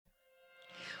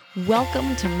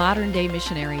Welcome to Modern Day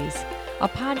Missionaries, a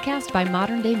podcast by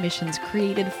Modern Day Missions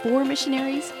created for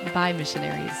missionaries by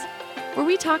missionaries, where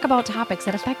we talk about topics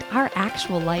that affect our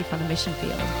actual life on the mission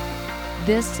field.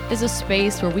 This is a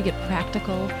space where we get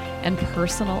practical and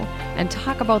personal and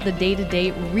talk about the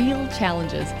day-to-day real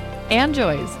challenges and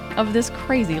joys of this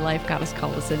crazy life God has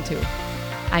called us into.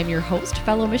 I'm your host,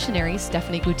 fellow missionary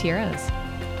Stephanie Gutierrez.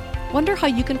 Wonder how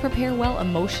you can prepare well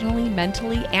emotionally,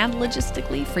 mentally, and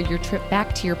logistically for your trip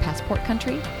back to your passport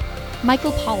country?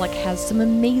 Michael Pollock has some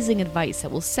amazing advice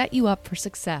that will set you up for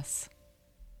success.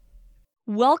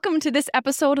 Welcome to this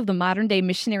episode of the Modern Day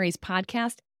Missionaries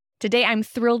podcast. Today, I'm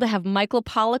thrilled to have Michael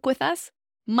Pollock with us.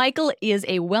 Michael is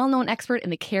a well-known expert in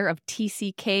the care of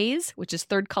TCKs, which is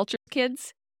third culture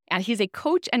kids, and he's a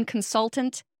coach and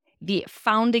consultant, the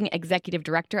founding executive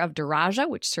director of Daraja,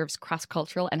 which serves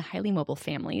cross-cultural and highly mobile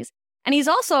families. And he's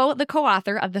also the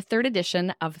co-author of the third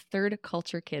edition of Third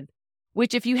Culture Kids,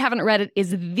 which, if you haven't read it,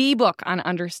 is the book on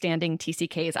understanding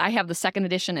TCKs. I have the second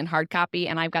edition in hard copy,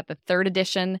 and I've got the third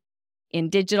edition in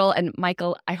digital. And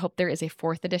Michael, I hope there is a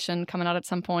fourth edition coming out at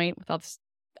some point with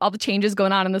all the changes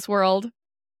going on in this world.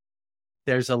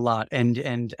 There's a lot.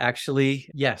 And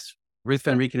actually, yes, Ruth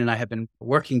Van Rieken and I have been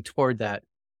working toward that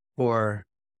for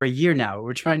a year now.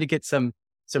 We're trying to get some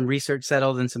research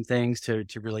settled and some things to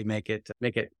really make it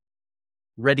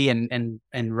ready and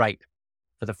right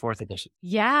for the fourth edition.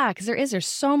 Yeah, because there's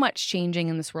so much changing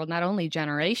in this world, not only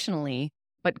generationally,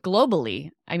 but globally.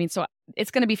 I mean, so it's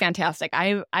going to be fantastic.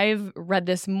 I've read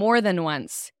this more than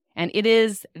once, and it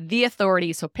is the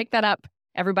authority. So pick that up,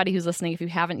 everybody who's listening, if you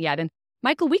haven't yet. And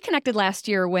Michael, we connected last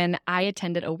year when I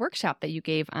attended a workshop that you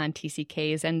gave on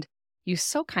TCKs, and you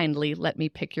so kindly let me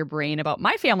pick your brain about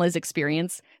my family's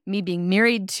experience, me being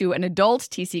married to an adult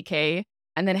TCK,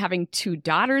 and then having two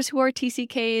daughters who are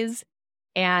TCKs.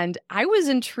 And I was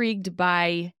intrigued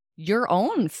by your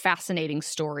own fascinating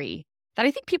story that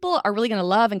I think people are really going to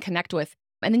love and connect with.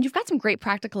 And then you've got some great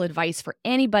practical advice for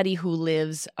anybody who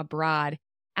lives abroad.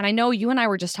 And I know you and I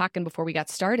were just talking before we got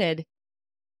started.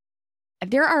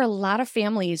 There are a lot of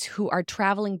families who are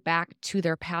traveling back to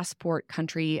their passport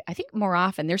country, I think more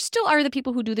often. There still are the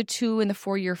people who do the 2 and the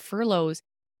 4-year furloughs,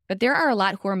 but there are a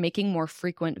lot who are making more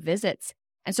frequent visits.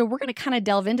 And so we're going to kind of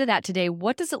delve into that today.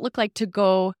 What does it look like to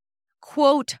go,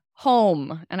 quote,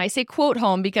 home? And I say quote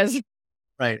home because,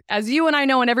 right, as you and I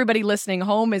know and everybody listening,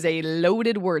 home is a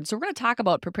loaded word. So we're going to talk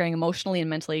about preparing emotionally and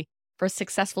mentally for a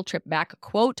successful trip back,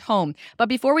 quote, home. But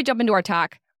before we jump into our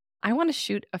talk, I want to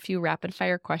shoot a few rapid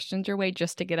fire questions your way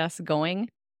just to get us going.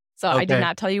 So okay. I did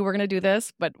not tell you we're going to do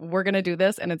this, but we're going to do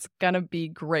this and it's going to be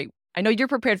great. I know you're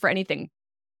prepared for anything.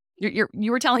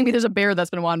 You were telling me there's a bear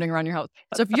that's been wandering around your house.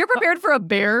 So if you're prepared for a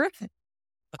bear,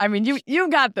 I mean, you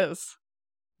got this.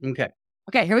 Okay,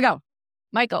 here we go.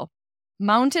 Michael,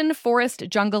 mountain, forest,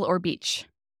 jungle, or beach?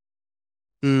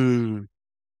 Mountain.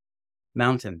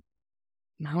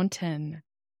 Mountain.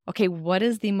 Okay, what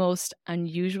is the most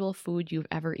unusual food you've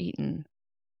ever eaten?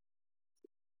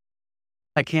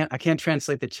 I can't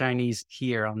translate the Chinese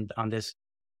here on this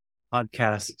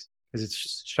podcast because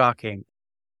it's shocking.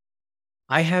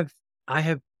 I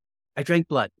drank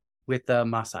blood with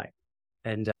Maasai,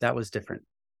 and that was different.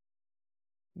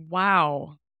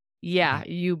 Wow. Yeah,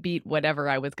 you beat whatever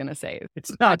I was going to say.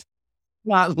 It's not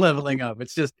leveling up.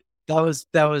 It's just that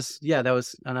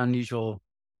was an unusual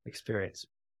experience.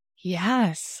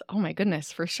 Yes. Oh my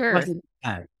goodness, for sure. It wasn't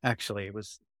bad, actually, it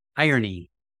was irony.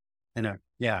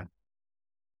 Yeah.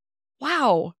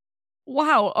 Wow.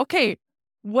 Okay.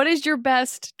 What is your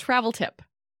best travel tip?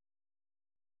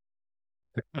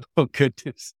 Oh,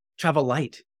 goodness. Travel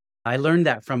light. I learned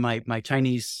that from my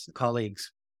Chinese colleagues.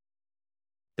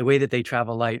 The way that they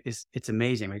travel light it's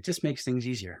amazing. It just makes things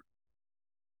easier.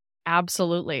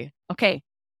 Absolutely. Okay.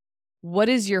 What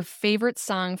is your favorite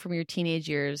song from your teenage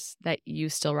years that you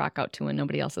still rock out to when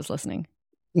nobody else is listening?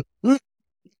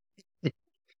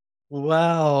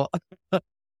 Wow.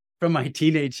 From my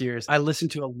teenage years, I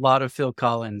listened to a lot of Phil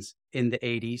Collins in the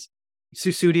 80s.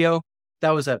 Susudio. That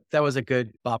was a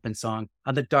good bopping song.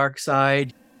 On the Dark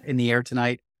Side, In the Air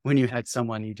Tonight, when you had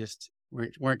someone you just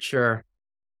weren't sure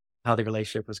how the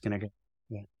relationship was going to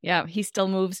go. Yeah, he still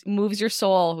moves your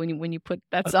soul when you put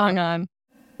that song on.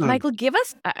 Michael, give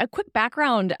us a quick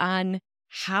background on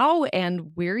how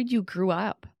and where you grew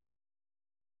up.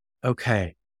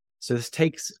 Okay, so this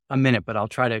takes a minute, but I'll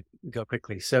try to go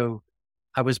quickly. So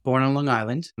I was born on Long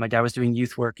Island. My dad was doing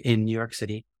youth work in New York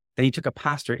City. Then he took a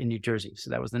pastorate in New Jersey. So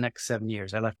that was the next 7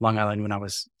 years. I left Long Island when I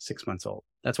was 6 months old.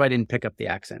 That's why I didn't pick up the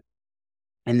accent.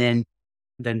 And then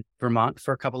Vermont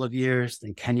for a couple of years,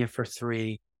 then Kenya for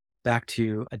 3, back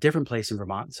to a different place in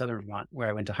Vermont, southern Vermont, where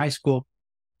I went to high school.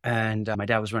 and my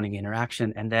dad was running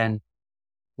Interaction. And then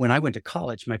when I went to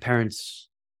college, my parents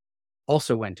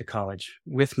also went to college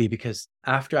with me because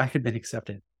after I had been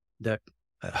accepted, the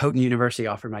Houghton University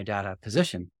offered my dad a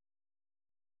position.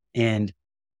 And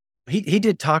he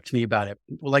did talk to me about it.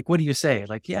 Well, like, what do you say?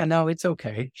 Like, yeah, no, it's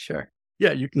okay. Sure.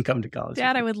 Yeah, you can come to college.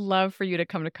 Dad, I would love for you to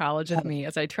come to college with me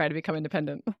as I try to become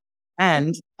independent.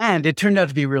 And it turned out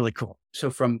to be really cool.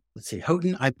 So from, let's see,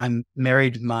 Houghton, I'm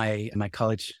married my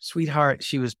college sweetheart.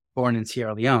 She was born in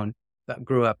Sierra Leone, but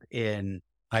grew up in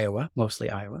Iowa, mostly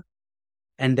Iowa.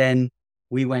 And then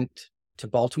we went to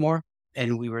Baltimore,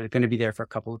 and we were going to be there for a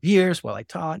couple of years while I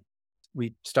taught.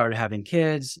 We started having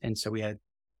kids. And so we had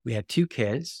 2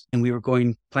 kids, and we were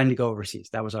planning to go overseas.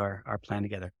 That was our plan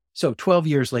together. So 12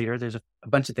 years later, there's a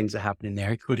bunch of things that happened in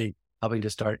there, including helping to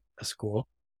start a school.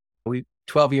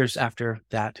 12 years after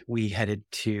that, we headed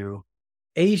to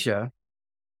Asia,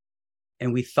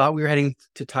 and we thought we were heading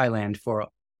to Thailand for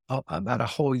about a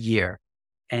whole year.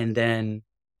 And then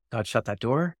God shut that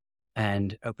door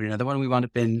and opened another one. We wound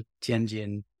up in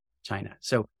Tianjin, China.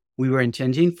 So we were in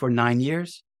Tianjin for 9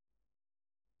 years.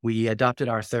 We adopted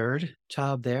our 3rd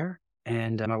child there,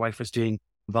 and my wife was doing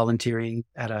volunteering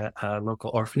at a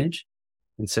local orphanage.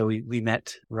 And so we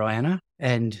met Roanna,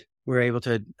 and we were able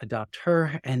to adopt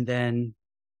her. And then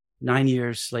 9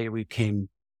 years later, we came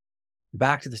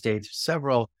back to the States for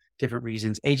several different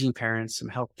reasons: aging parents, some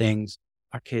health things,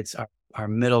 our kids, our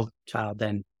middle child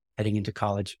then heading into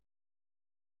college.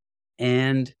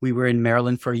 And we were in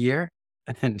Maryland for a year.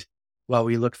 And while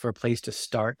we looked for a place to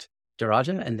start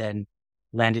Daraja, and then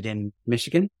landed in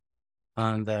Michigan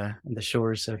on the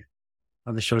shores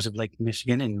of Lake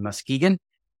Michigan in Muskegon.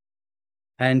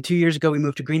 And 2 years ago, we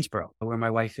moved to Greensboro, where my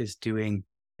wife is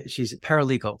she's a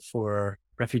paralegal for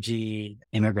refugee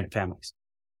immigrant families.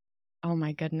 Oh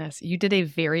my goodness. You did a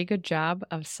very good job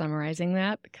of summarizing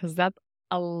that, because that's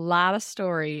a lot of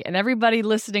story. And everybody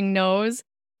listening knows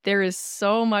there is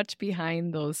so much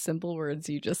behind those simple words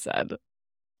you just said.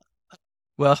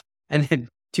 Well, and then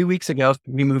 2 weeks ago,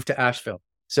 we moved to Asheville.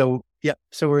 So, yeah,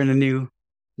 so we're in a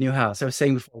new house. I was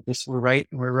saying before,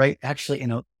 we're right actually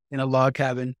in a log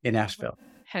cabin in Asheville.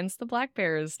 Hence the black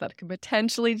bears that could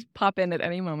potentially pop in at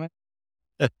any moment.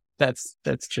 That's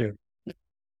true.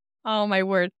 Oh, my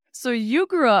word. So you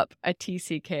grew up a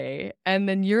TCK, and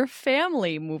then your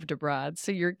family moved abroad.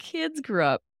 So your kids grew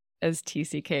up as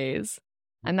TCKs.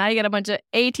 And now you got a bunch of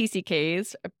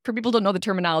ATCKs. For people who don't know the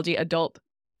terminology, adult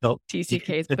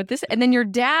TCKs. But and then your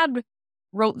dad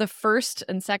wrote the 1st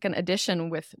and 2nd edition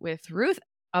with Ruth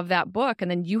of that book, and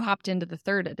then you hopped into the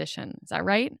 3rd edition. Is that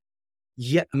right?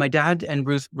 Yeah, my dad and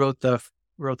Ruth wrote the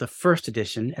 1st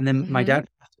edition, and then my dad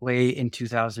passed away in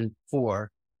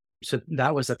 2004. So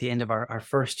that was at the end of our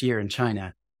 1st year in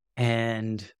China.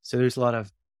 And so there's a lot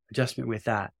of adjustment with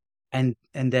that. And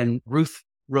then Ruth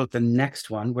wrote the next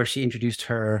one, where she introduced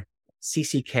her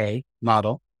CCK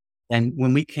model. And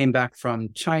when we came back from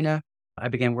China, I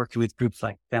began working with groups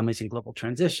like Families in Global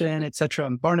Transition, et cetera,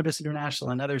 and Barnabas International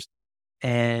and others.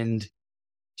 And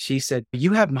she said,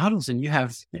 you have models and you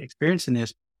have experience in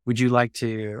this. Would you like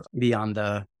to be on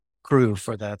the crew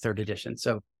for the 3rd edition?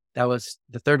 So that was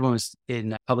the 3rd one was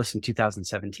published in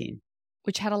 2017.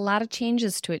 Which had a lot of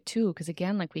changes to it too. Because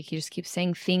again, like we just keep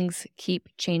saying, things keep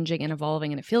changing and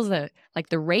evolving. And it feels like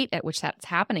the rate at which that's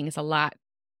happening is a lot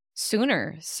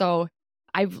sooner. So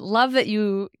I love that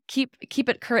you keep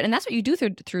it current. And that's what you do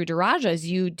through Daraja, is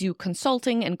you do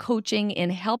consulting and coaching in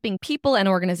helping people and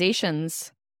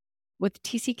organizations with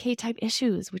TCK type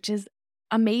issues, which is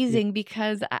amazing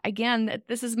because, again,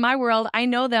 this is my world. I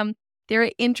know them. They're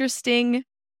an interesting,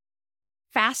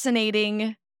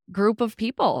 fascinating group of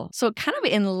people. So kind of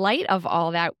in light of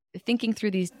all that, thinking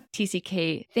through these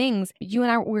TCK things, you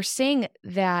and I were saying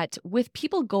that with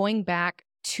people going back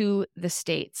to the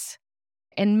States,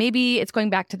 and maybe it's going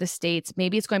back to the States,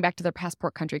 maybe it's going back to their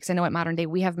passport country, because I know at Modern Day,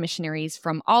 we have missionaries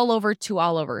from all over to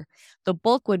all over. The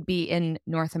bulk would be in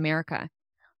North America.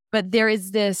 But there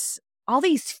is all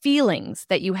these feelings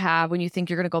that you have when you think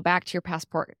you're going to go back to your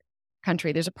passport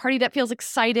country. There's a party that feels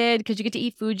excited because you get to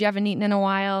eat food you haven't eaten in a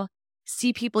while,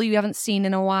 see people you haven't seen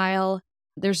in a while.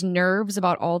 There's nerves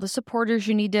about all the supporters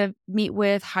you need to meet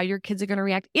with, how your kids are going to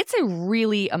react. It's a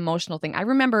really emotional thing. I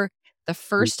remember the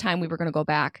first time we were going to go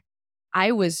back,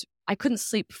 I couldn't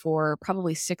sleep for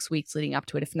probably 6 weeks leading up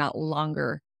to it, if not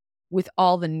longer, with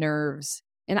all the nerves.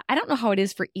 And I don't know how it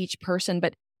is for each person,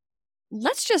 but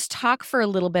let's just talk for a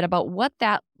little bit about what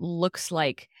that looks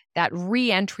like, that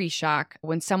re-entry shock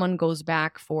when someone goes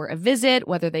back for a visit,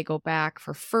 whether they go back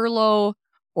for furlough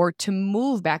or to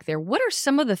move back there. What are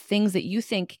some of the things that you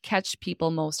think catch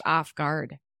people most off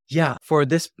guard? Yeah. For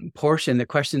this portion, the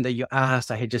question that you asked,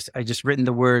 I just written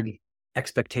the word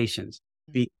expectations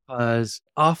because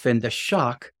often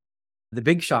the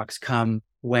big shocks come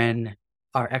when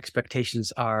our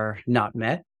expectations are not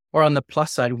met, or on the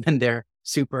plus side, when they're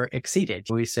super exceeded.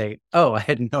 We say, oh, I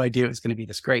had no idea it was going to be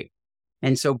this great.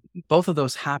 And so both of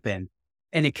those happen.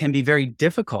 And it can be very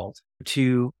difficult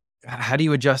to, how do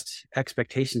you adjust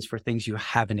expectations for things you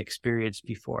haven't experienced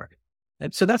before?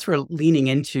 And so that's where leaning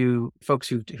into folks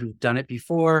who've done it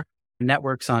before,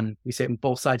 networks on, we say, on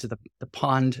both sides of the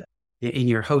pond, in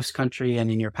your host country and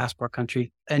in your passport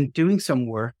country, and doing some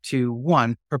work to,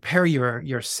 one, prepare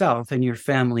yourself and your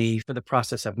family for the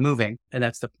process of moving. And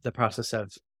that's the process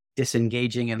of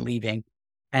disengaging and leaving.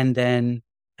 And then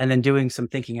doing some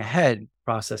thinking ahead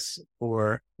process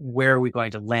for where are we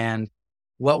going to land?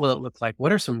 What will it look like?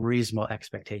 What are some reasonable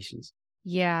expectations?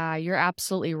 Yeah, you're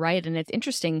absolutely right. And it's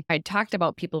interesting. I talked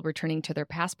about people returning to their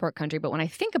passport country, but when I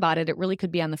think about it, it really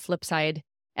could be on the flip side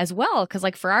as well. Because,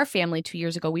 like, for our family 2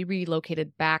 years ago, we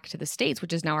relocated back to the States,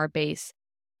 which is now our base.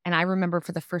 And I remember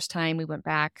for the first time we went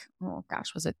back, oh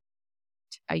gosh, was it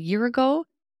a year ago?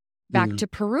 Back to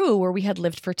Peru, where we had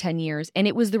lived for 10 years. And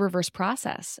it was the reverse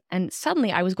process. And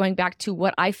suddenly I was going back to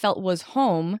what I felt was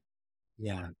home.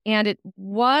 Yeah. And it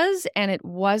was, and it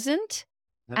wasn't.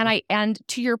 And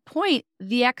to your point,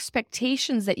 the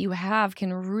expectations that you have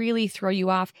can really throw you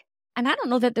off. And I don't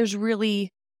know that there's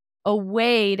really a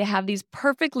way to have these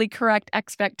perfectly correct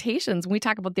expectations when we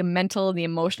talk about the mental and the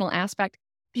emotional aspect,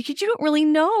 because you don't really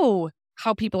know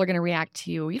how people are going to react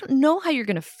to you. You don't know how you're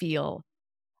going to feel.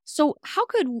 So how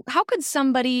could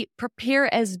somebody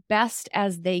prepare as best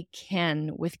as they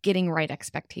can with getting right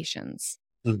expectations?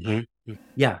 Mm-hmm.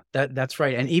 Yeah, that's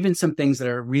right. And even some things that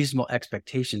are reasonable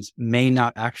expectations may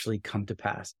not actually come to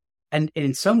pass. And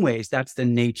in some ways, that's the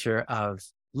nature of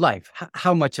life.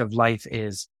 How much of life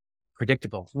is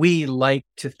predictable? We like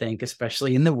to think,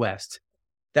 especially in the West,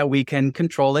 that we can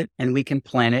control it and we can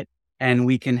plan it and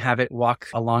we can have it walk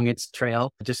along its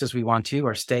trail just as we want to,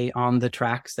 or stay on the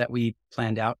tracks that we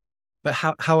planned out. But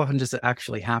how often does it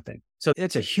actually happen? So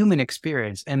it's a human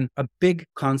experience. And a big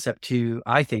concept to,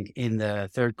 I think, in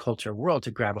the third culture world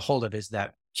to grab a hold of is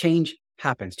that change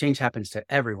happens. Change happens to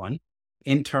everyone,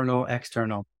 internal,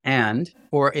 external. And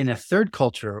or in a third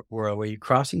culture world where you're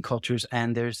crossing cultures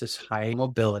and there's this high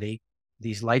mobility,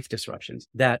 these life disruptions,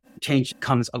 that change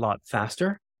comes a lot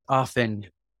faster. Often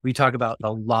we talk about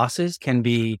the losses can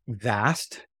be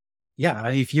vast. Yeah.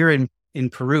 If you're in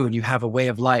Peru and you have a way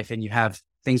of life and you have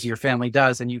things your family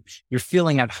does and you're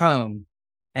feeling at home,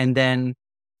 and then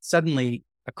suddenly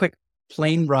a quick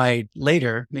plane ride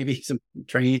later, maybe some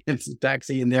train and some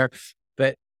taxi in there,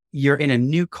 but you're in a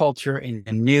new culture, in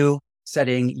a new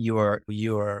setting,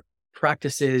 your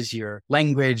practices, your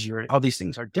language, all these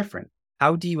things are different.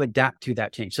 How do you adapt to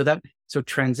that change? So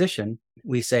transition,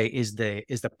 we say, is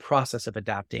the process of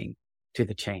adapting to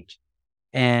the change.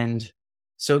 And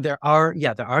so there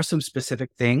are some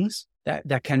specific things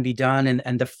that can be done.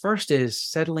 And the first is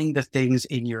settling the things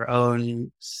in your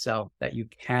own self that you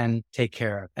can take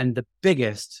care of. And the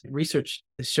biggest research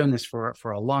has shown this for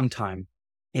a long time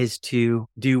is to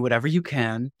do whatever you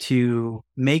can to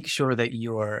make sure that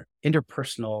your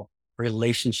interpersonal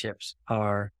relationships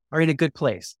are in a good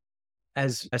place,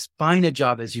 as fine a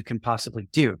job as you can possibly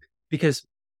do. Because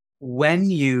when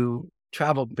you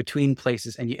travel between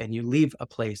places and you leave a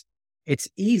place, it's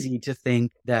easy to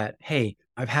think that, hey,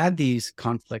 I've had these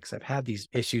conflicts, I've had these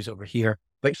issues over here,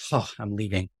 but I'm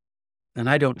leaving. And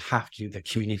I don't have to do the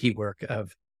community work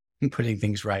of putting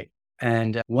things right.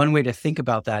 And one way to think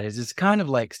about that is it's kind of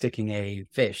like sticking a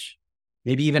fish,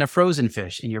 maybe even a frozen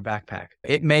fish, in your backpack.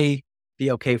 It may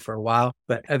be okay for a while,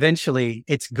 but eventually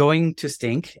it's going to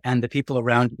stink, and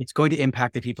it's going to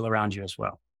impact the people around you as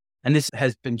well. And this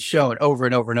has been shown over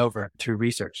and over and over through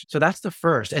research. So that's the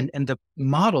first. And the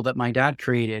model that my dad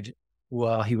created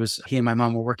while he and my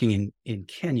mom were working in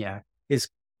Kenya is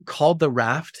called the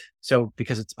raft. So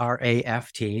because it's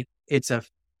RAFT, it's a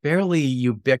fairly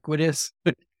ubiquitous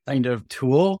kind of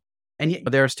tool. And yet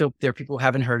there are people who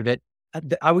haven't heard of it.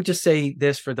 I would just say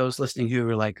this for those listening who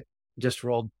are like, just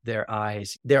rolled their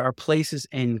eyes. There are places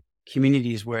in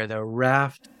communities where the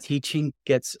raft teaching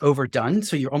gets overdone,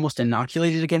 so you're almost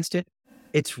inoculated against it.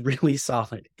 It's really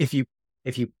solid if you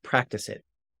practice it.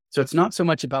 So it's not so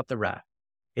much about the raft.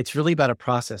 It's really about a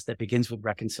process that begins with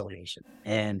reconciliation.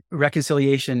 And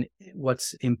reconciliation,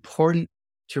 what's important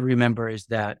to remember is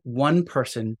that one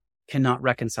person cannot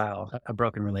reconcile a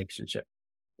broken relationship.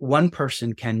 One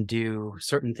person can do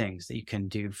certain things. That you can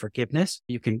do forgiveness.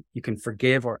 You can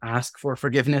forgive or ask for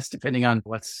forgiveness depending on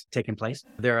what's taken place.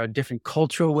 There are different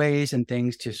cultural ways and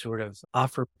things to sort of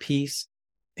offer peace.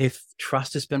 If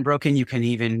trust has been broken, you can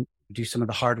even do some of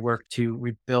the hard work to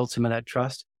rebuild some of that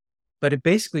trust. But it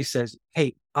basically says,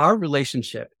 hey, our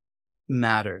relationship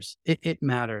matters. It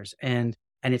matters. And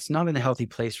it's not in a healthy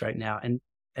place right now.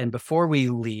 And before we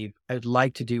leave, I'd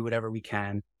like to do whatever we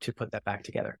can to put that back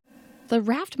together. The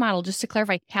raft model, just to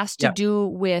clarify, has to Yeah. do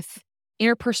with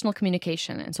interpersonal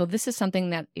communication. And so this is something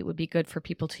that it would be good for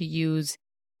people to use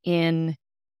in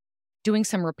doing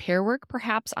some repair work,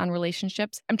 perhaps, on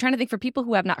relationships. I'm trying to think for people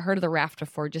who have not heard of the raft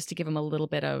before, just to give them a little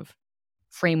bit of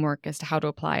framework as to how to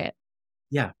apply it.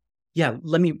 Yeah. Yeah.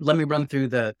 Let me run through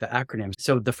the acronyms.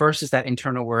 So the first is that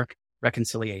internal work,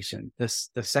 reconciliation. The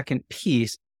second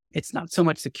piece, it's not so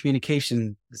much the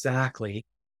communication exactly,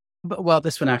 but well,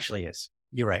 this one actually is.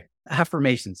 You're right.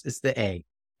 Affirmations is the A.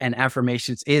 And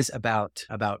affirmations is about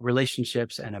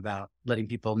relationships and about letting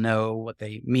people know what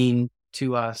they mean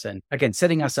to us. And again,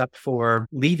 setting us up for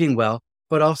leaving well,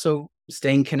 but also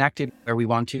staying connected where we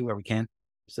want to, where we can.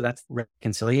 So that's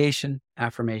reconciliation,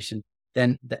 affirmation.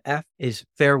 Then the F is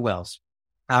farewells,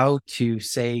 how to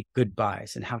say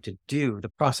goodbyes and how to do the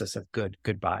process of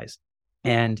goodbyes.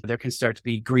 And there can start to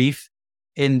be grief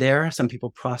in there. Some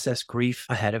people process grief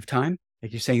ahead of time,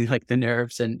 like you're saying, like the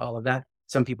nerves and all of that.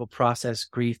 Some people process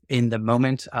grief in the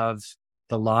moment of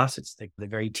the loss. It's the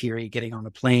very teary getting on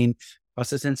the plane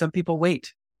process. And some people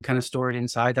wait, kind of store it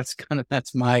inside.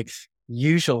 That's my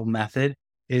usual method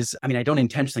is, I mean, I don't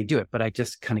intentionally do it, but I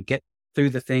just kind of get through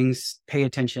the things, pay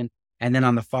attention. And then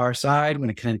on the far side, when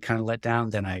it can kind of let down,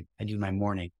 then I do my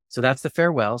mourning. So that's the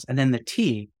farewells. And then the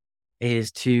T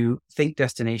is to think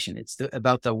destination. It's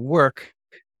about the work.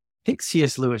 I think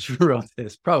C.S. Lewis wrote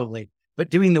this probably, but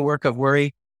doing the work of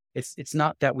worry. It's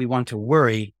not that we want to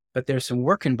worry, but there's some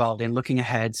work involved in looking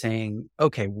ahead saying,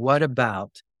 okay, what do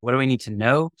I need to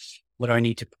know? What do I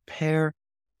need to prepare?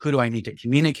 Who do I need to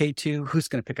communicate to? Who's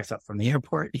going to pick us up from the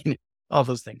airport? All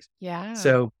those things. Yeah.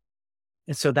 So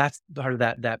that's part of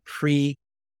that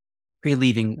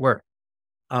pre-leaving work.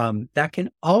 That can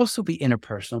also be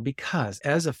interpersonal because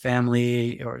as a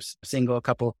family or a single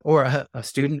couple or a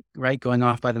student, right, going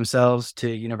off by themselves to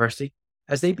university,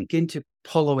 as they begin to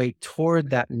pull away toward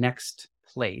that next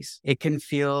place, it can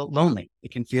feel lonely.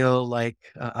 It can feel like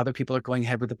other people are going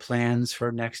ahead with the plans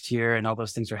for next year and all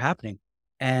those things are happening.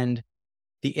 And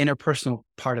the interpersonal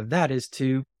part of that is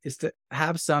to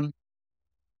have some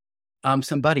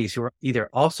buddies who are either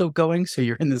also going, so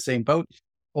you're in the same boat,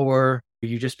 or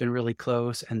you've just been really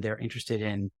close and they're interested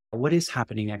in what is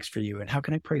happening next for you and how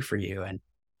can I pray for you and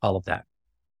all of that.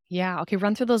 Yeah. Okay.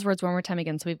 Run through those words one more time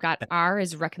again. So we've got R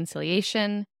is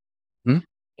reconciliation. Hmm?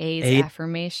 A is A.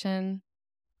 affirmation.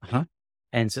 Uh-huh.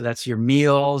 And so that's your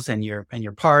meals and your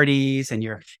parties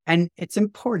and it's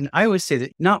important. I always say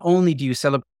that not only do you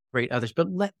celebrate others, but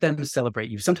let them celebrate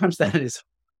you. Sometimes that is,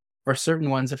 for certain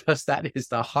ones of us, that is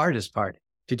the hardest part,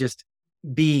 to just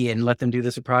be and let them do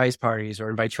the surprise parties or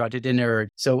invite you out to dinner.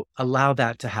 So allow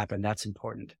that to happen. That's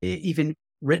important. Even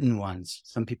written ones.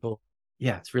 Some people,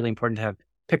 it's really important to have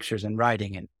pictures and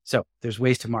writing. And so there's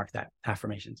ways to mark that,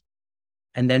 affirmations.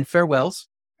 And then farewells.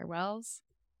 Farewells.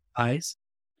 Eyes.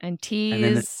 And T's. And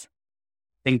then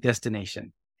think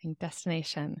destination. Think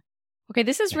destination. Okay,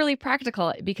 this is really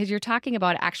practical because you're talking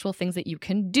about actual things that you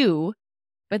can do,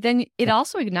 but then it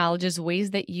also acknowledges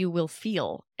ways that you will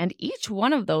feel. And each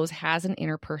one of those has an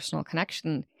interpersonal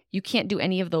connection. You can't do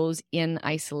any of those in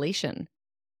isolation.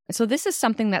 So this is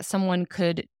something that someone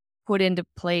could put into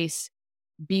place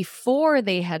before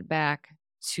they head back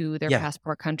to their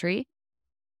passport country.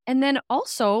 And then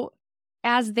also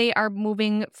as they are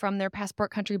moving from their passport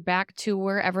country back to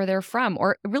wherever they're from,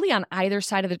 or really on either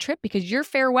side of the trip, because you're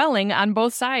farewelling on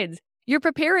both sides. You're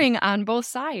preparing on both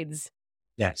sides.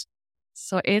 Yes.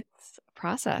 So it's a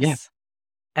process. Yeah.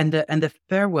 And the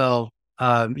farewell,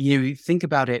 you think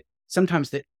about it,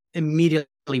 sometimes that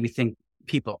immediately we think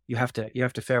people, you have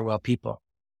to farewell people.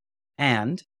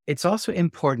 And it's also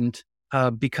important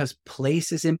because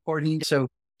place is important. So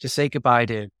to say goodbye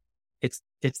to, it's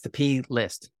the P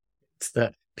list. It's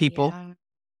the people,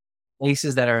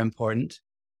 places that are important,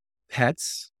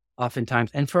 pets, oftentimes,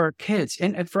 and for our kids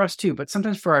and for us too, but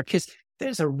sometimes for our kids,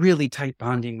 there's a really tight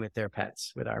bonding with our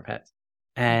pets.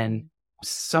 And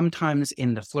sometimes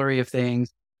in the flurry of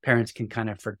things, parents can kind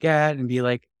of forget and be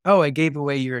like, oh, I gave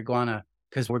away your iguana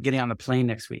because we're getting on the plane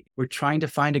next week. We're trying to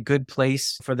find a good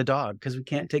place for the dog because we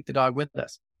can't take the dog with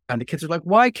us. And the kids are like,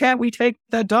 why can't we take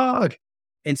the dog?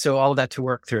 And so all of that to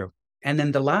work through. And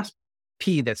then the last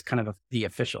P that's kind of the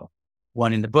official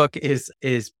one in the book is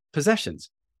possessions.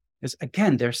 Because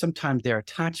again, sometimes there are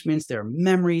attachments, there are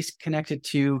memories connected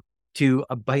to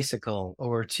a bicycle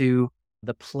or to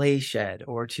the play shed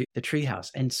or to the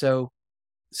treehouse. And so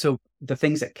So the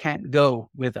things that can't go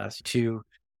with us to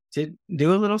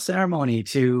do a little ceremony,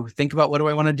 to think about what do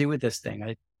I want to do with this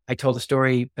thing. I told a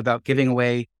story about giving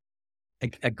away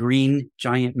a green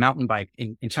giant mountain bike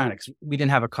in China because we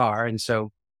didn't have a car. And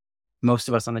so most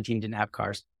of us on the team didn't have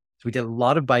cars. So we did a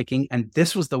lot of biking. And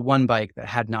this was the one bike that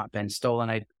had not been stolen.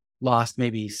 I lost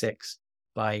maybe 6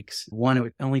 bikes. One,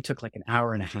 it only took like an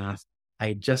hour and a half. I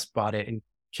had just bought it and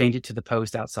changed it to the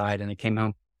post outside, and it came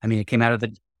home. I mean, it came out of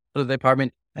the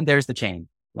apartment, and there's the chain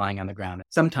lying on the ground.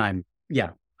 Sometime, yeah,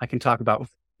 I can talk about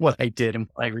what I did and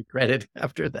what I regretted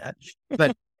after that.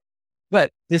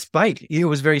 But this bike, it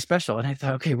was very special. And I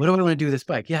thought, okay, what do I want to do with this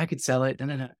bike? Yeah, I could sell it.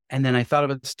 And then I thought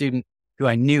of a student who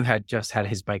I knew had just had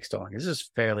his bike stolen. This is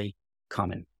fairly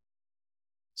common.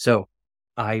 So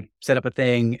I set up a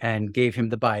thing and gave him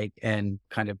the bike and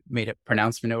kind of made a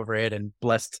pronouncement over it and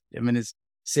blessed him in his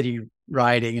city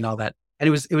riding and all that. And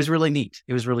it was really neat.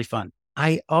 It was really fun.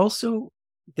 I also,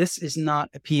 this is not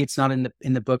a P, it's not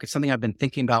in the book. It's something I've been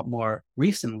thinking about more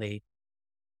recently,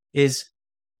 is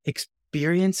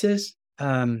experiences.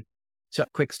 So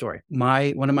quick story.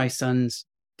 One of my son's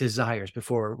desires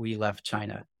before we left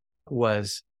China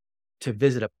was to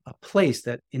visit a place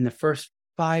that in the first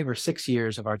 5 or 6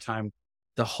 years of our time,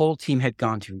 the whole team had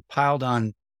gone to, piled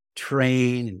on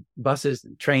train and buses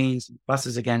and trains and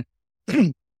buses again.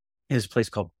 Is a place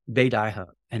called Beidaihe,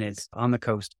 and it's on the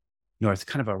coast north,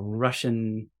 kind of a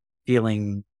Russian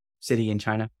feeling city in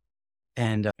China.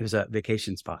 And it was a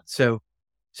vacation spot. So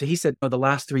he said, the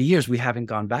last 3 years, we haven't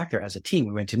gone back there as a team.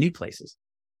 We went to new places.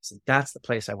 So that's the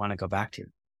place I want to go back to.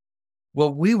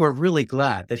 Well, we were really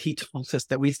glad that he told us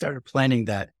that we started planning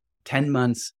that 10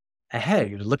 months ahead.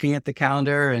 You're looking at the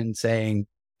calendar and saying,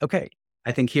 okay,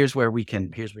 I think here's where we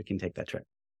can take that trip.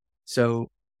 So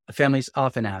families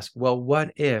often ask, well,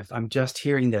 what if I'm just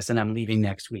hearing this and I'm leaving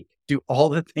next week? Do all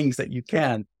the things that you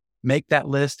can, make that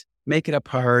list, make it a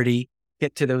priority,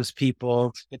 get to those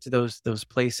people, get to those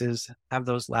places, have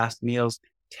those last meals,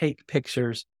 take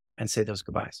pictures, and say those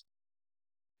goodbyes.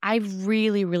 I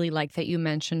really, really like that you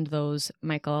mentioned those,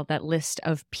 Michael, that list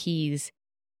of P's,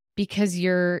 because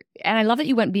and I love that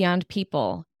you went beyond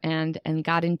people and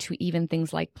got into even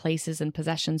things like places and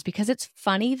possessions, because it's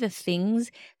funny, the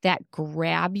things that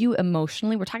grab you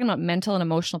emotionally. We're talking about mental and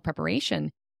emotional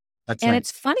preparation. That's and right.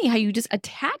 It's funny how you just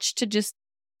attach to just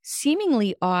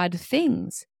seemingly odd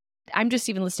things. I'm just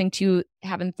even listening to you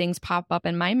having things pop up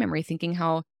in my memory, thinking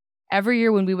how every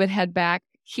year when we would head back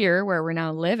here where we're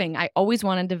now living, I always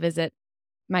wanted to visit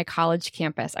my college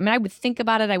campus. I mean, I would think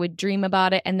about it, I would dream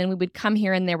about it, and then we would come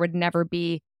here and there would never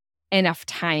be enough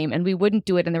time and we wouldn't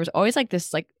do it. And there was always like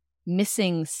this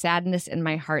missing sadness in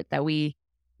my heart that we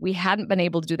hadn't been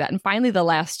able to do that. And finally the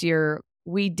last year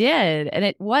we did. And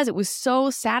it was so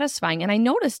satisfying. And I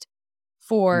noticed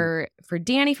for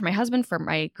Danny, for my husband, for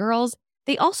my girls,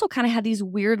 they also kind of had these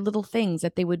weird little things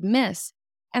that they would miss.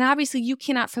 And obviously you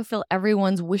cannot fulfill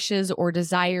everyone's wishes or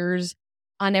desires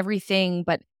on everything,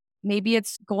 but maybe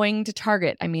it's going to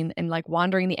Target. I mean, and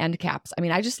wandering the end caps. I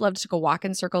mean, I just loved to go walk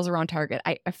in circles around Target.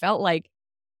 I felt like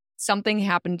something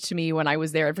happened to me when I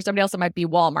was there. And for somebody else, it might be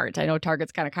Walmart. I know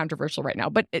Target's kind of controversial right now,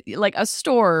 but like a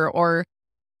store or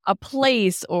a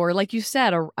place, or like you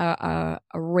said, a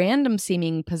random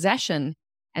seeming possession.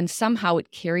 And somehow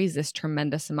it carries this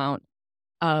tremendous amount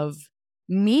of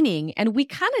meaning. And we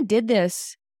kind of did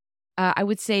this. I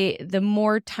would say the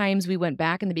more times we went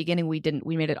back in the beginning, we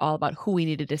made it all about who we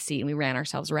needed to see, and we ran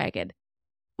ourselves ragged.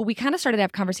 But we kind of started to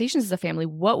have conversations as a family.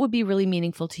 What would be really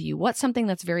meaningful to you? What's something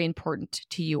that's very important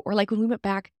to you? Or like when we went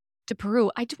back to Peru,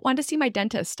 I just wanted to see my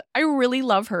dentist. I really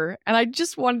love her, and I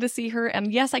just wanted to see her.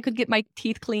 And yes, I could get my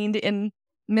teeth cleaned in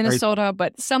Minnesota,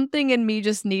 but something in me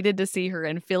just needed to see her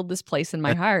and filled this place in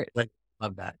my heart.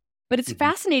 Love that. But it's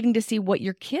fascinating to see what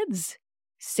your kids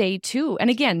say too. And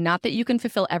again, not that you can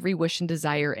fulfill every wish and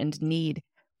desire and need,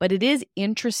 but it is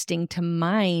interesting to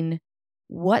mine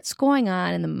what's going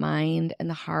on in the mind and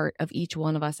the heart of each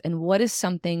one of us, and what is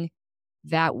something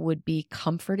that would be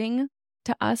comforting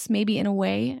to us, maybe in a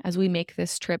way, as we make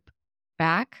this trip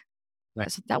back.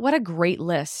 Right. So what a great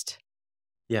list.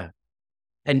 Yeah.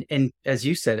 And as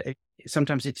you said,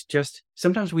 sometimes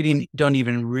we don't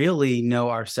even really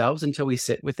know ourselves until we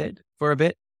sit with it for a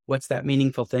bit. What's that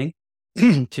meaningful thing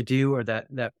to do, or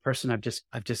that person I've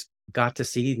just got to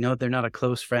see? No, they're not a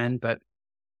close friend, but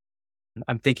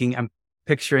I'm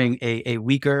picturing a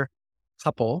Uyghur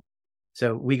couple.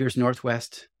 So Uyghurs,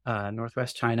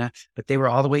 Northwest China, but they were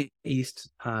all the way east,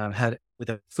 had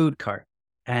with a food cart,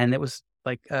 and it was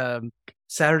like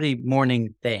Saturday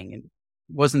morning thing, and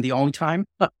wasn't the only time,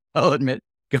 I'll admit,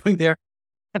 going there.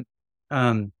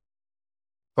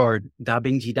 for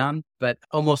Dabing Jidan, but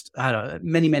almost, I don't know,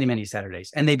 many, many, many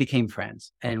Saturdays. And they became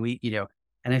friends. And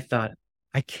and I thought,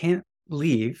 I can't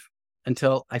leave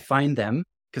until I find them,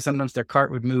 because sometimes their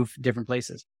cart would move different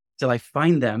places. Till I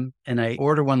find them and I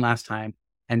order one last time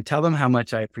and tell them how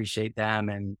much I appreciate them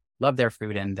and love their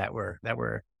food and that we're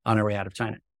on our way out of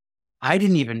China. I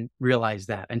didn't even realize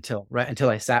that until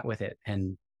I sat with it.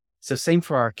 And so same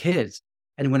for our kids.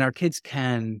 And when our kids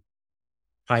can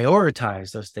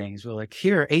prioritize those things, we're like,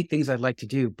 here are 8 things I'd like to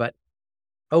do, but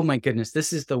oh my goodness,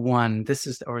 this is the one,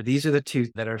 or these are the 2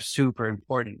 that are super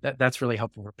important. That's really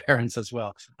helpful for parents as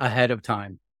well, ahead of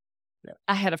time. Yeah.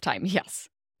 Ahead of time, yes.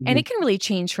 Mm-hmm. And it can really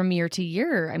change from year to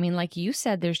year. I mean, like you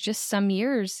said, there's just some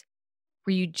years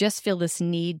where you just feel this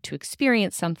need to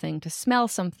experience something, to smell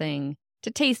something,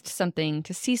 to taste something,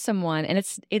 to see someone. And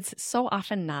it's so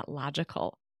often not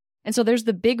logical. And so there's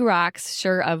the big rocks,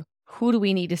 sure, of who do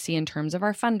we need to see in terms of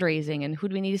our fundraising and who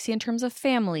do we need to see in terms of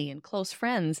family and close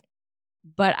friends.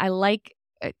 But I like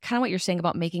kind of what you're saying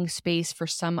about making space for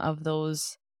some of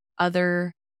those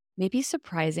other, maybe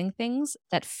surprising things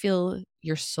that fill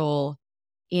your soul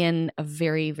in a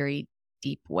very, very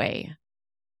deep way.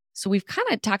 So we've kind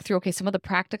of talked through, okay, some of the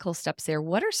practical steps there.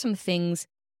 What are some things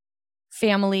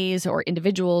families or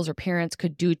individuals or parents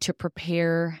could do to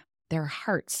prepare their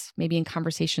hearts, maybe in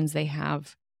conversations they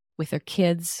have with their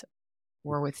kids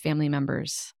or with family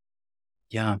members?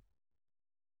 Yeah.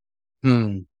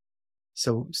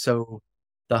 So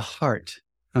the heart,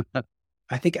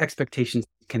 I think expectations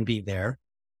can be there,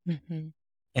 mm-hmm.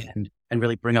 and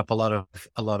really bring up a lot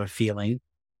of feeling.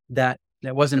 That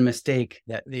wasn't a mistake,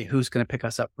 that who's going to pick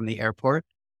us up from the airport,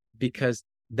 because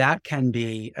that can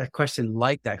be a question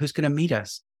like that. Who's going to meet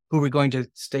us? Who we're going to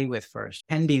stay with first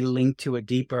can be linked to a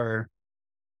deeper,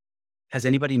 has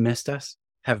anybody missed us?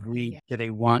 Do they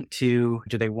want to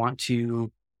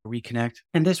reconnect?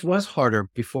 And this was harder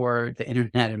before the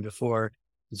internet and before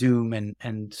Zoom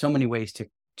and so many ways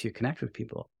to connect with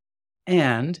people.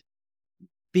 And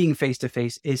being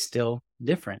face-to-face is still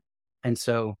different. And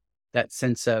so that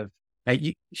sense of,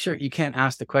 you can't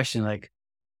ask the question like,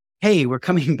 hey, we're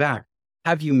coming back.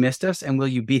 Have you missed us? And will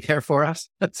you be there for us?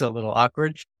 That's a little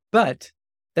awkward. But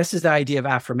this is the idea of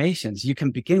affirmations. You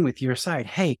can begin with your side.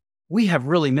 Hey, we have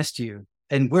really missed you,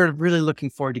 and we're really looking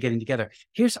forward to getting together.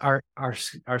 Here's our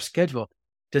schedule.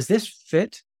 Does this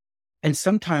fit? And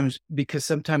sometimes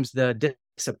the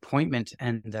disappointment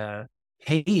and the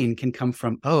pain can come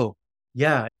from, oh,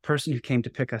 yeah, the person who came to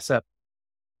pick us up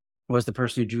was the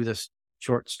person who drew this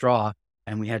short straw,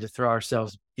 and we had to throw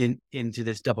ourselves into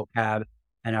this double cab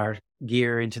and our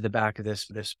gear into the back of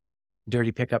this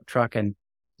dirty pickup truck. And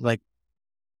like,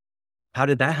 how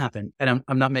did that happen? And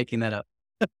I'm not making that up.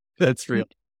 That's real.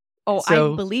 Oh,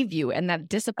 so, I believe you. And that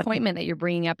disappointment that you're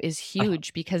bringing up is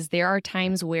huge, because there are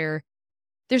times where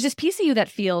there's this piece of you that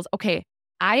feels, okay,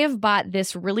 I have bought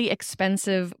this really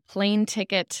expensive plane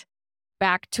ticket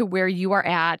back to where you are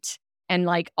at and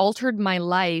like altered my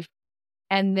life.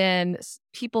 And then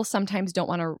people sometimes don't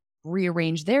want to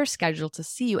rearrange their schedule to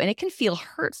see you. And it can feel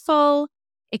hurtful.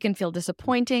 It can feel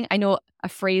disappointing. I know a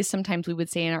phrase sometimes we would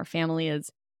say in our family is,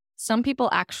 some people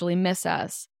actually miss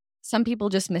us. Some people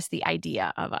just miss the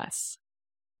idea of us.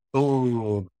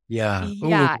 Oh, yeah.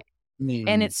 Yeah. Ooh.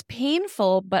 And it's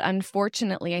painful, but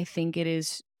unfortunately, I think it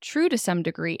is true to some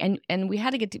degree. And we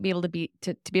had to get to be able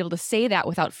to say that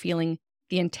without feeling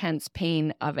the intense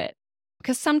pain of it.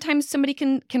 Because sometimes somebody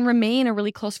can remain a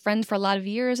really close friend for a lot of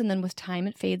years, and then with time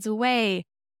it fades away.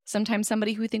 Sometimes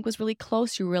somebody who you think was really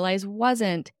close, you realize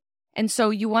wasn't. And so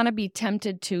you want to be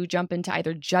tempted to jump into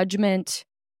either judgment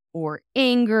or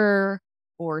anger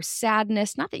or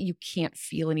sadness. Not that you can't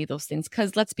feel any of those things,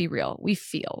 because let's be real,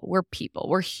 we're people,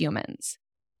 we're humans.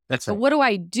 That's right. But what do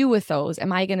I do with those?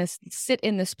 Am I going to sit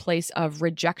in this place of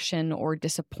rejection or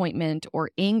disappointment or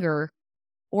anger?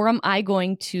 Or am I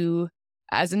going to,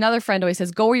 as another friend always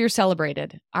says, go where you're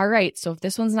celebrated. All right, so if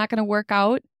this one's not going to work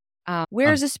out,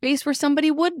 where's a space where somebody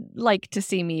would like to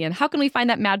see me? And how can we find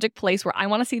that magic place where I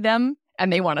want to see them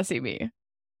and they want to see me?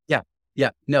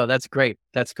 Yeah. No, that's great.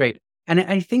 That's great. And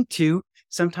I think too,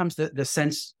 sometimes the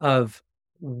sense of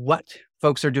what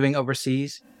folks are doing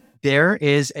overseas, there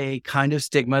is a kind of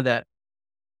stigma that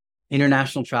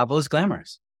international travel is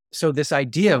glamorous. So this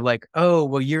idea of like, oh,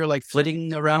 well, you're like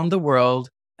flitting around the world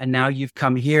and now you've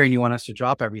come here and you want us to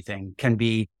drop everything can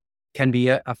be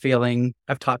a feeling.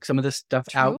 I've talked some of this stuff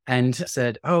out and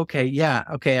said, oh, okay, yeah,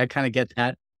 okay, I kind of get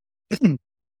that.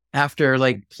 After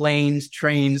like planes,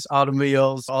 trains,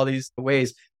 automobiles, all these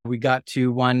ways, we got to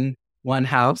one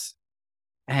house,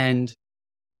 and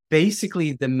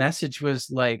basically the message was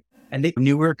like, and they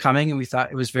knew we were coming, and we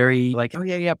thought it was very like, oh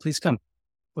yeah, please come.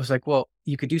 was like, well,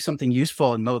 you could do something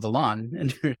useful and mow the lawn.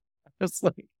 And I was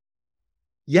like,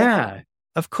 yeah,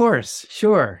 of course.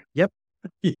 Sure. Yep.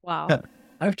 Wow.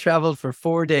 I've traveled for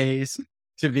 4 days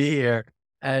to be here.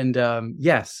 And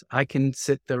yes, I can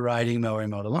sit the riding mower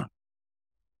and mow the lawn.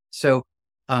 So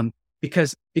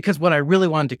because what I really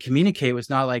wanted to communicate was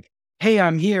not like, hey,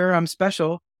 I'm here, I'm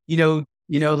special,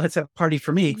 let's have a party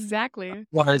for me. Exactly.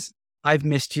 Was I've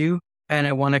missed you and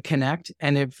I want to connect.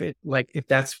 And if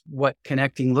that's what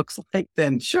connecting looks like,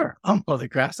 then sure, I'll mow the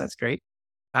grass. That's great.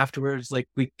 Afterwards, like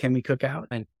can we cook out?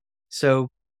 And so,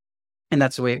 and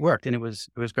that's the way it worked. And it was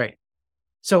great.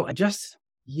 So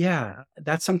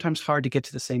that's sometimes hard to get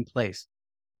to the same place.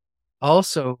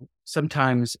 Also,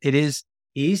 sometimes it is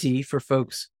easy for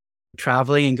folks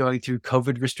traveling and going through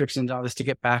COVID restrictions and all this to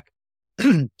get back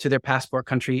to their passport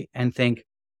country and think,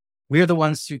 we're the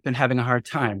ones who've been having a hard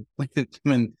time.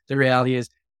 When the reality is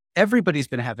everybody's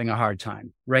been having a hard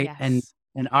time, right? Yes.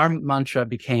 And our mantra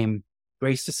became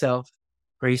grace to self,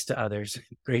 grace to others,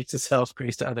 grace to self,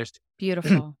 grace to others.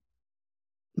 Beautiful.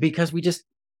 Because we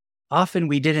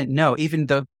didn't know, even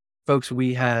the folks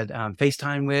we had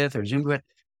FaceTime with or Zoom with,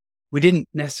 we didn't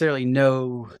necessarily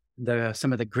know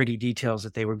some of the gritty details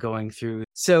that they were going through.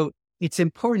 So it's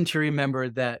important to remember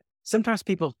that sometimes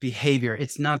people's behavior,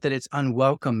 it's not that it's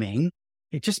unwelcoming.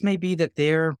 It just may be that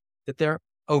they're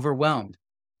overwhelmed.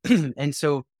 And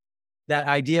so that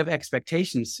idea of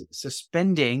expectations,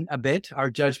 suspending a bit our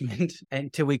judgment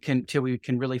until we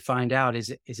can really find out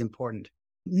is important.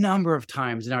 Number of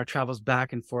times in our travels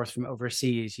back and forth from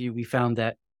overseas, we found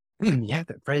that,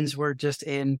 that friends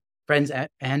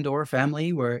and or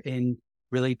family were in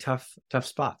really tough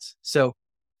spots. So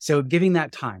giving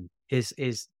that time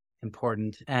is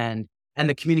important, and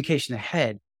the communication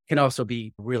ahead can also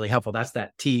be really helpful. That's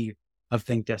that T of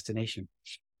think destination.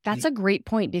 That's a great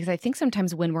point, because I think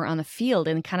sometimes when we're on the field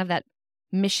and kind of that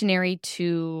missionary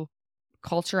to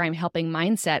culture, I'm helping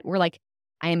mindset, we're like,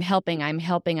 I am helping.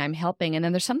 And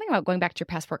then there's something about going back to your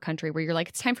passport country where you're like,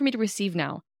 it's time for me to receive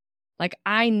now. Like,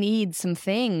 I need some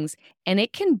things. And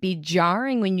it can be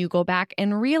jarring when you go back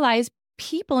and realize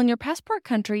people in your passport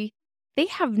country, they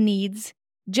have needs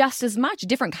just as much,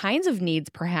 different kinds of needs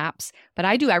perhaps. But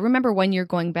I remember 1 year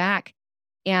going back,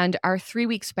 and our 3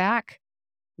 weeks back,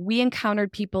 we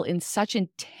encountered people in such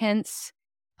intense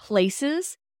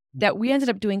places that we ended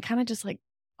up doing kind of just like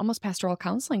almost pastoral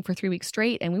counseling for 3 weeks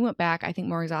straight. And we went back, I think,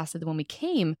 more exhausted than when we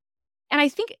came. And I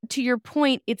think, to your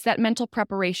point, it's that mental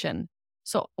preparation.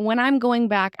 So when I'm going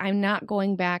back, I'm not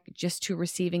going back just to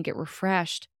receive and get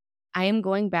refreshed. I am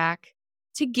going back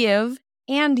to give,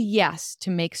 and yes, to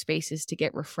make spaces to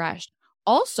get refreshed.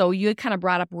 Also, you had kind of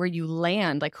brought up where you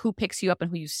land, like who picks you up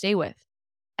and who you stay with.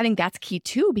 I think that's key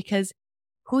too, because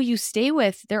who you stay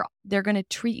with, they're going to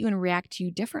treat you and react to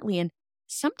you differently. And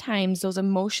sometimes those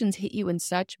emotions hit you in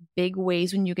such big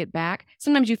ways when you get back.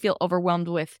 Sometimes you feel overwhelmed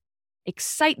with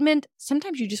excitement.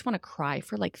 Sometimes you just want to cry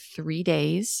for like 3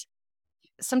 days.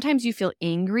 Sometimes you feel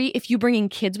angry. If you bring in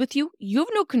kids with you, you have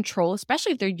no control,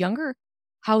 especially if they're younger,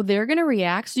 how they're going to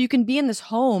react. So you can be in this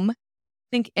home,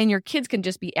 and your kids can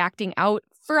just be acting out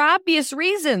for obvious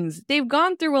reasons. They've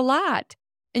gone through a lot.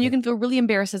 And you can feel really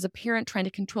embarrassed as a parent trying to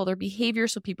control their behavior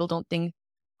so people don't think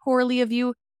poorly of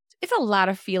you. It's a lot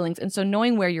of feelings. And so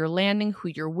knowing where you're landing, who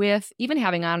you're with, even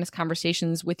having honest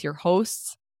conversations with your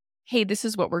hosts. Hey, this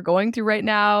is what we're going through right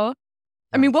now.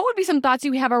 I mean, what would be some thoughts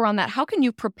you have around that? How can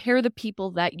you prepare the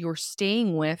people that you're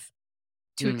staying with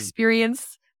to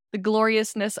experience the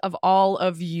gloriousness of all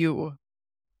of you?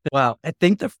 Well, I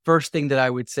think the first thing that I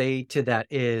would say to that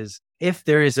is, if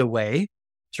there is a way,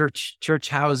 church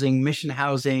housing, mission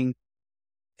housing,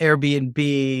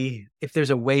 Airbnb, if there's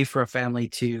a way for a family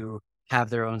to have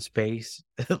their own space,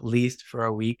 at least for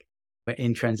a week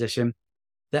in transition,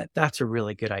 that's a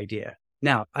really good idea.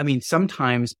 Now, I mean,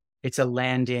 sometimes it's a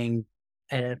landing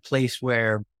at a place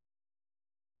where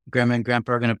grandma and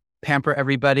grandpa are going to pamper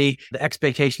everybody. The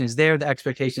expectation is there. The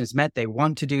expectation is met. They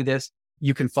want to do this.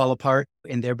 You can fall apart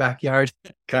in their backyard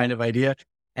kind of idea.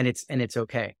 And it's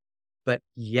okay. But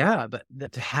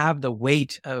to have the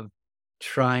weight of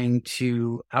trying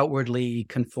to outwardly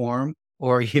conform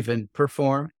or even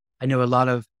perform. I know a lot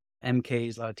of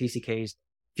MKs, a lot of TCKs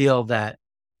feel that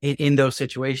in those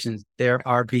situations, there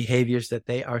are behaviors that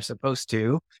they are supposed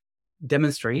to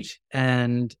demonstrate,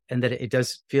 and that it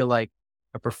does feel like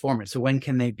a performance. So when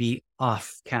can they be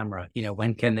off camera?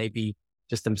 When can they be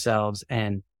just themselves?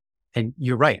 And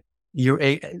you're right.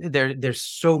 There's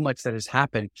so much that has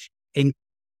happened,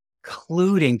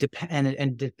 including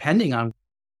depending on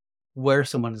where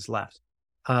someone is left.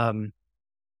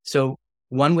 So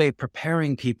one way of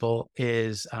preparing people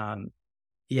is,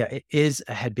 yeah, it is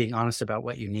ahead being honest about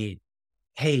what you need.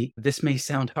 Hey, this may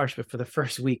sound harsh, but for the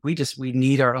first week, we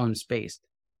need our own space.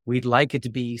 We'd like it to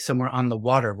be somewhere on the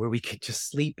water where we could just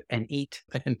sleep and eat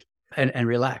and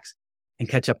relax and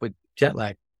catch up with jet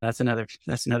lag. That's another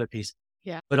piece.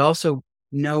 Yeah. But also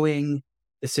knowing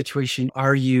the situation.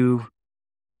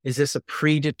 Is this a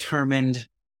predetermined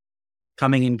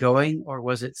coming and going, or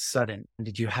was it sudden?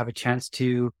 Did you have a chance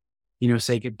to,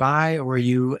 say goodbye, or were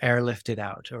you airlifted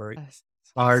out or Yes.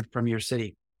 barred from your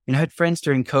city? I had friends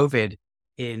during COVID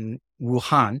in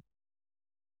Wuhan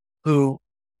who,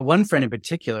 one friend in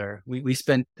particular, we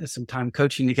spent some time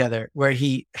coaching together, where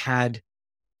he had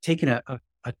taken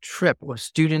a trip with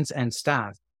students and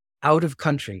staff out of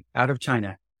country, out of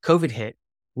China. COVID hit,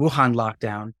 Wuhan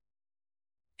lockdown,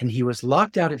 and he was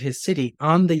locked out of his city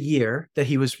on the year that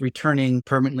he was returning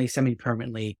permanently,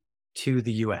 semi-permanently to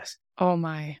the US. Oh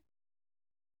my.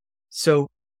 So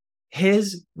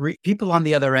his people on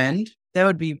the other end,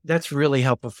 that's really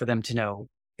helpful for them to know.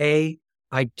 He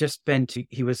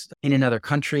was in another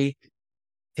country,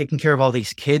 taking care of all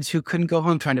these kids who couldn't go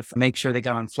home, trying to make sure they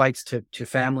got on flights to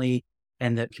family,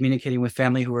 and that communicating with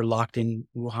family who were locked in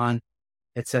Wuhan,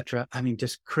 etc. I mean,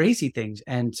 just crazy things.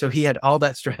 And so he had all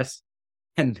that stress,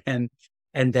 and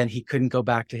then he couldn't go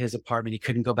back to his apartment. He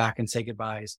couldn't go back and say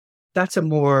goodbyes. That's a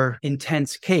more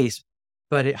intense case,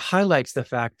 but it highlights the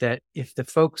fact that if the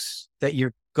folks that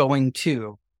you're going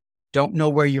to don't know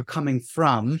where you're coming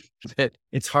from, that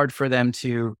it's hard for them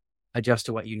to adjust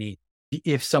to what you need.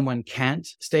 If someone can't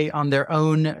stay on their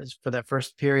own for that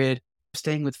first period,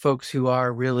 staying with folks who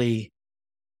are really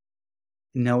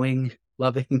knowing,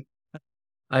 loving.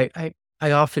 I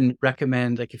often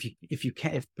recommend, like,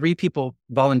 if 3 people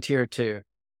volunteer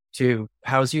to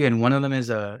house you, and one of them is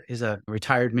a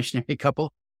retired missionary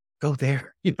couple, go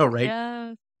there, right?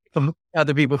 Yeah.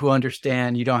 Other people who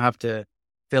understand. You don't have to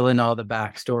fill in all the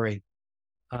backstory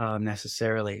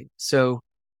necessarily. So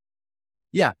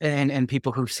yeah, and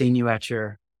people who've seen you at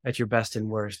your best and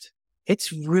worst.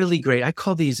 It's really great. I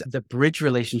call these the bridge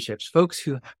relationships. Folks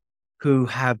who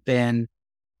have been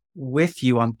with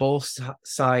you on both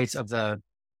sides of the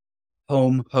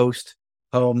home host.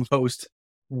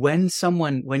 When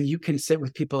you can sit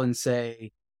with people and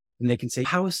they can say,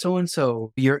 how is so and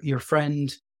so, your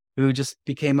friend who just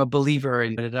became a believer,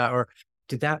 and or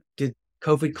did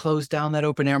COVID close down that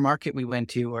open air market we went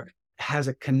to, or has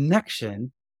a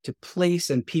connection to place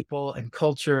and people and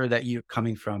culture that you're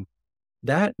coming from.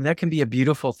 That can be a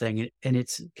beautiful thing, and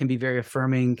it can be very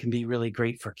affirming, can be really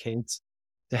great for kids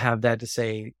to have that, to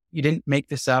say, you didn't make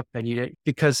this up, and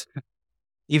because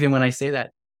even when I say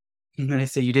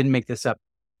you didn't make this up,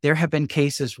 there have been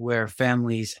cases where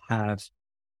families have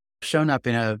shown up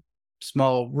in a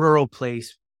small rural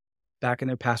place back in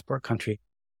their passport country,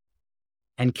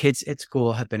 and kids at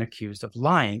school have been accused of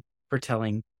lying for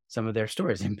telling some of their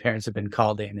stories, and parents have been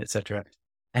called in, etc.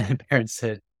 And the parents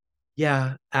said,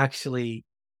 yeah, actually,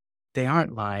 they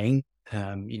aren't lying.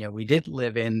 We did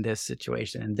live in this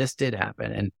situation, and this did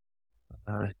happen. And,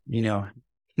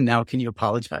 now can you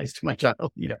apologize to my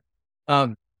child?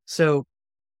 So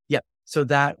yeah, so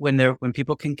that when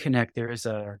people can connect, there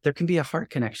can be a heart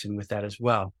connection with that as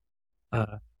well.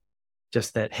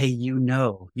 Just that, hey,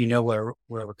 where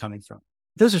we're coming from.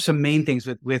 Those are some main things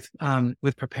with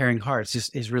preparing hearts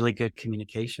is really good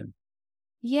communication.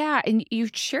 Yeah. And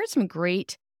you've shared some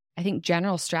great, I think,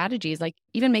 general strategies, like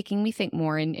even making me think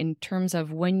more in terms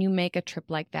of when you make a trip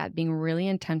like that, being really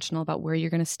intentional about where you're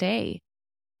going to stay.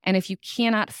 And if you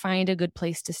cannot find a good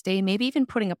place to stay, maybe even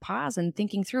putting a pause and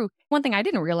thinking through. One thing I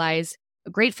didn't realize,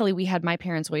 gratefully, we had my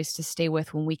parents' ways to stay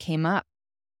with when we came up.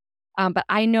 But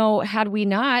I know, had we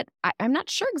not, I'm not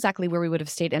sure exactly where we would have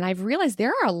stayed. And I've realized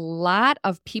there are a lot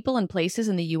of people and places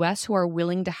in the U.S. who are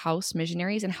willing to house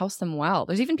missionaries and house them well.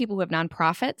 There's even people who have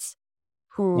nonprofits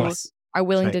who are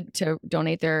willing to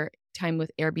donate their time with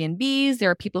Airbnbs.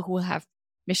 There are people who will have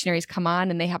missionaries come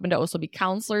on, and they happen to also be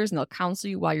counselors, and they'll counsel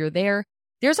you while you're there.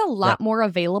 There's a lot more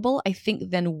available, I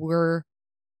think, than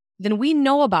we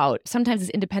know about. Sometimes as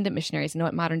independent missionaries,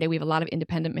 at Modern Day, we have a lot of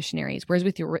independent missionaries. Whereas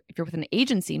if you're with an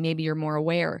agency, maybe you're more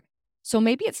aware. So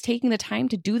maybe it's taking the time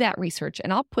to do that research.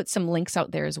 And I'll put some links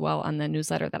out there as well on the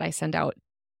newsletter that I send out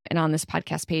and on this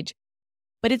podcast page.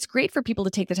 But it's great for people to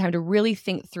take the time to really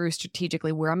think through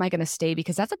strategically, where am I going to stay?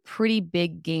 Because that's a pretty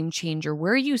big game changer.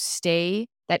 Where you stay,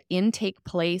 that intake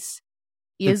place,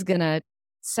 is going to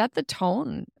set the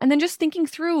tone. And then just thinking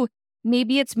through,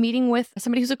 maybe it's meeting with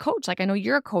somebody who's a coach, like I know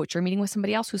you're a coach, or meeting with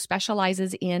somebody else who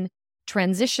specializes in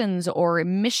transitions or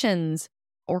missions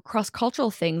or cross-cultural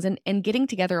things, and getting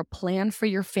together a plan for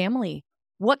your family.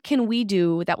 What can we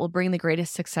do that will bring the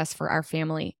greatest success for our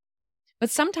family? But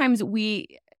sometimes the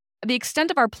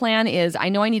extent of our plan is, I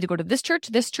know I need to go to this church,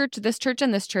 this church, this church,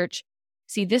 and this church,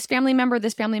 see this family member,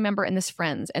 and this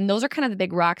friends. And those are kind of the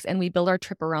big rocks, and we build our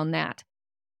trip around that.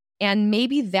 And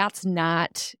maybe that's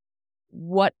not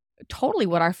totally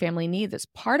what our family needs. It's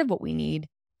part of what we need,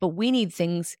 but we need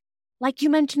things like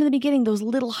you mentioned in the beginning, those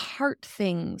little heart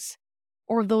things,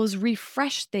 or those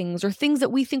refresh things, or things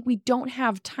that we think we don't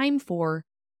have time for,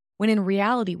 when in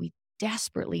reality, we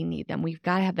desperately need them. We've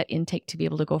got to have that intake to be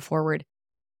able to go forward.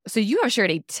 So you have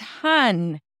shared a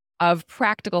ton of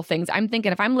practical things. I'm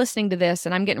thinking if I'm listening to this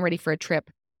and I'm getting ready for a trip,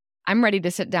 I'm ready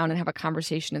to sit down and have a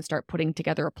conversation and start putting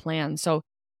together a plan. So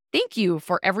thank you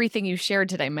for everything you shared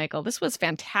today, Michael. This was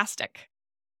fantastic.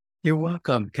 You're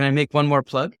welcome. Can I make one more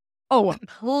plug? Oh,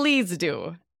 please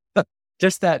do.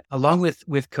 Just that along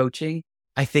with coaching,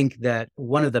 I think that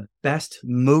one of the best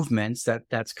movements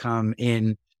that's come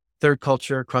in third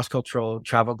culture, cross-cultural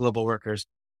travel, global workers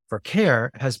for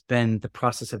care has been the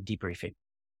process of debriefing.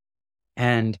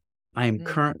 And I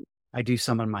do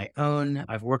some on my own.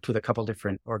 I've worked with a couple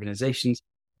different organizations,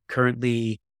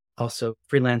 currently also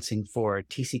freelancing for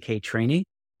TCK training.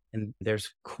 And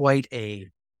there's quite a,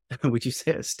 would you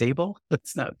say a stable?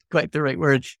 That's not quite the right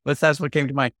word, but that's what came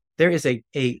to mind. There is an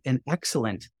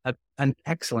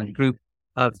excellent group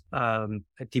of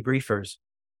debriefers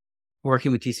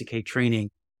working with TCK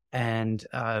training, and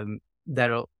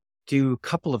that'll do a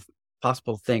couple of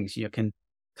possible things. You can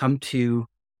come to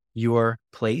your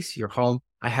place, your home.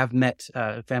 I have met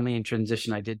a family in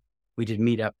transition. We did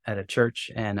meet up at a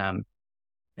church, and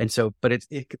so, but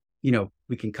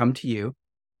we can come to you,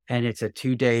 and it's a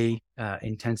 2-day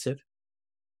intensive.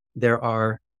 There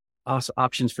are also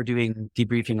options for doing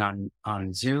debriefing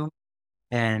on Zoom,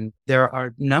 and there are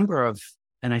a number of,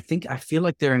 and I feel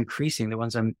like they're increasing, the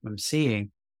ones I'm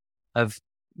seeing, of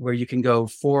where you can go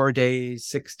 4 days,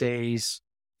 6 days,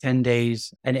 10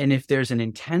 days. And if there's an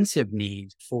intensive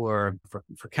need for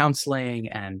counseling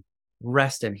and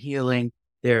rest and healing,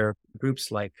 there are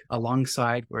groups like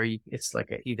Alongside where it's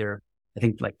like either, I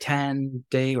think like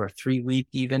 10-day or 3-week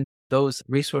even. Those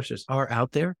resources are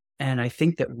out there. And I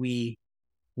think that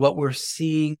what we're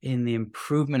seeing in the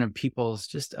improvement of people's,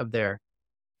 just of their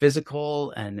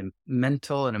physical and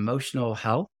mental and emotional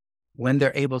health, when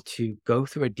they're able to go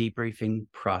through a debriefing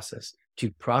process to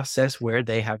process where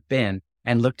they have been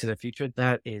and look to the future,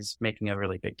 that is making a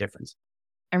really big difference.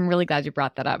 I'm really glad you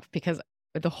brought that up, because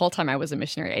the whole time I was a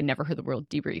missionary, I never heard the word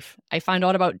debrief. I found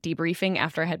out about debriefing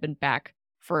after I had been back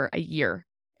for a year.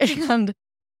 And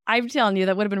I'm telling you,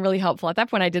 that would have been really helpful. At that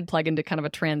point, I did plug into kind of a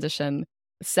transition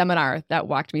seminar that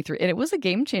walked me through, and it was a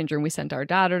game changer. And we sent our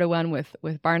daughter to one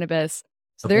with Barnabas.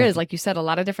 So there is, like you said, a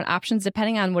lot of different options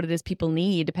depending on what it is people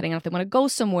need, depending on if they want to go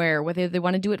somewhere, whether they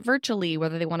want to do it virtually,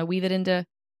 whether they want to weave it into,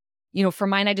 for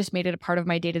mine, I just made it a part of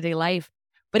my day-to-day life.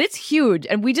 But it's huge.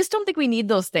 And we just don't think we need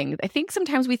those things. I think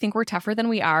sometimes we think we're tougher than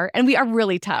we are. And we are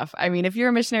really tough. I mean, if you're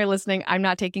a missionary listening, I'm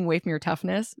not taking away from your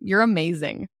toughness. You're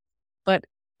amazing. But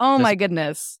my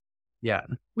goodness. Yeah.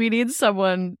 We need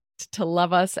someone to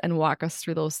love us and walk us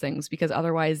through those things, because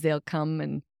otherwise they'll come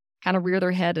and kind of rear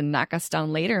their head and knock us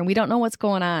down later, and we don't know what's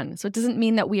going on. So it doesn't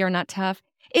mean that we are not tough.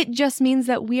 It just means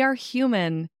that we are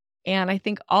human. And I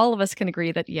think all of us can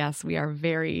agree that, yes, we are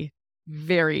very,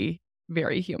 very,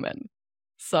 very human.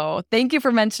 So thank you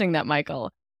for mentioning that, Michael.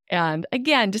 And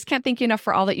again, just can't thank you enough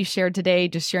for all that you shared today,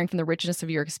 just sharing from the richness of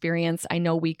your experience. I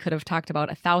know we could have talked about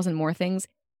 1,000 more things,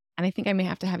 and I think I may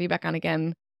have to have you back on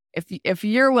again. If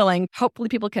you're willing, hopefully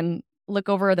people can look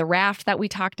over the raft that we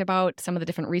talked about, some of the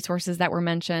different resources that were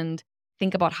mentioned,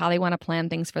 think about how they want to plan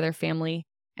things for their family,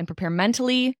 and prepare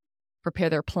mentally, prepare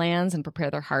their plans, and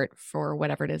prepare their heart for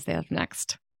whatever it is they have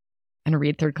next. And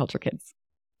read Third Culture Kids.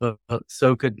 Well,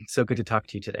 so good to talk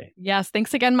to you today. Yes,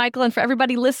 thanks again, Michael. And for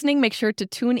everybody listening, make sure to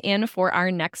tune in for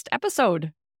our next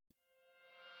episode.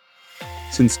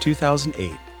 Since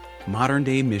 2008, Modern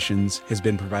Day Missions has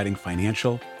been providing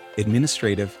financial,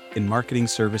 administrative, and marketing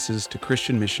services to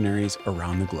Christian missionaries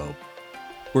around the globe.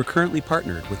 We're currently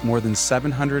partnered with more than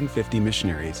 750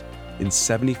 missionaries in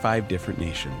 75 different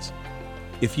nations.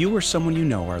 If you or someone you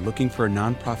know are looking for a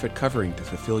nonprofit covering to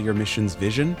fulfill your mission's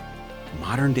vision,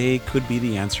 Modern Day could be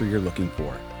the answer you're looking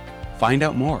for. Find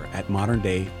out more at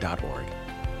modernday.org.